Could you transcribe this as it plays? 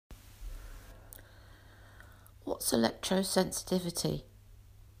What's electrosensitivity?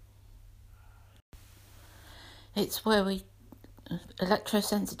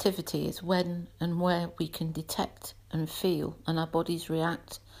 Electrosensitivity is when and where we can detect and feel and our bodies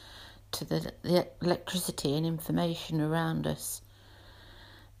react to the electricity and information around us.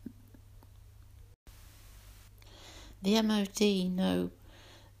 The MOD know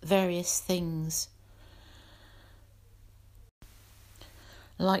various things,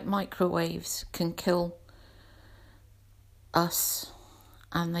 like microwaves can kill us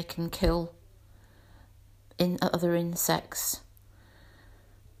and they can kill other insects.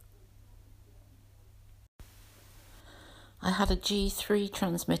 I had a G3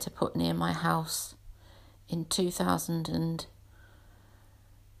 transmitter put near my house in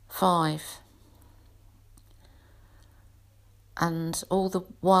 2005, and all the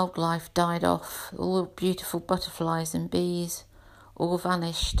wildlife died off. All the beautiful butterflies and bees all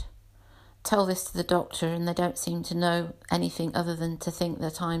vanished. Tell this to the doctor and they don't seem to know anything other than to think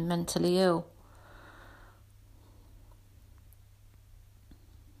that I'm mentally ill.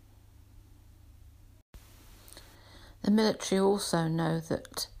 The military also know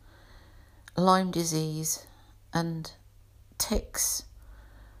that Lyme disease and ticks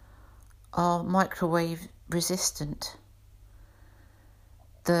are microwave resistant.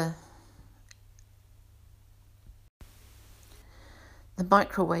 The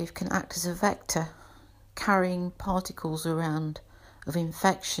microwave can act as a vector, carrying particles around of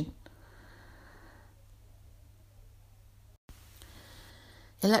infection.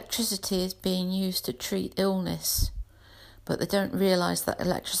 Electricity is being used to treat illness, but they don't realise that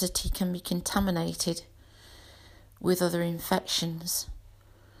electricity can be contaminated with other infections.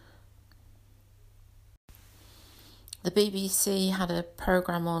 The BBC had a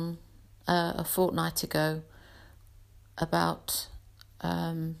programme on a fortnight ago about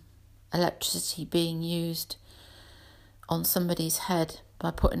electricity being used on somebody's head by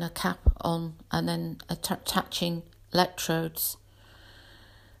putting a cap on and then attaching electrodes.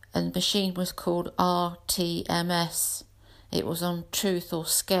 And the machine was called RTMS. It was on Truth or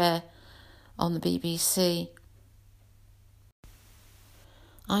Scare on the BBC.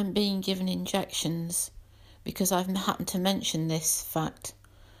 I'm being given injections because I've happened to mention this fact.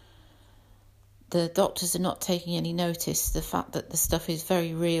 The doctors are not taking any notice of the fact that the stuff is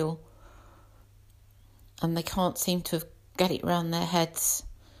very real, and they can't seem to get it round their heads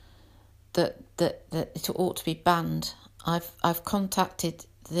that it ought to be banned. I've contacted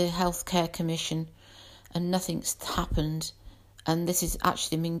the Healthcare Commission and nothing's happened, and this has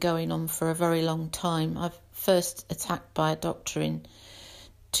actually been going on for a very long time. I've first attacked by a doctor in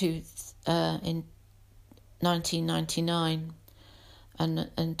 1999,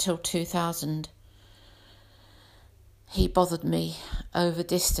 and until 2000 he bothered me over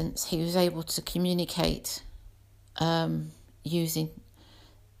distance. He was able to communicate using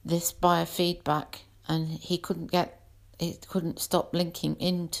this biofeedback, and he couldn't stop linking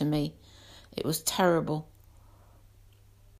into me. It was terrible.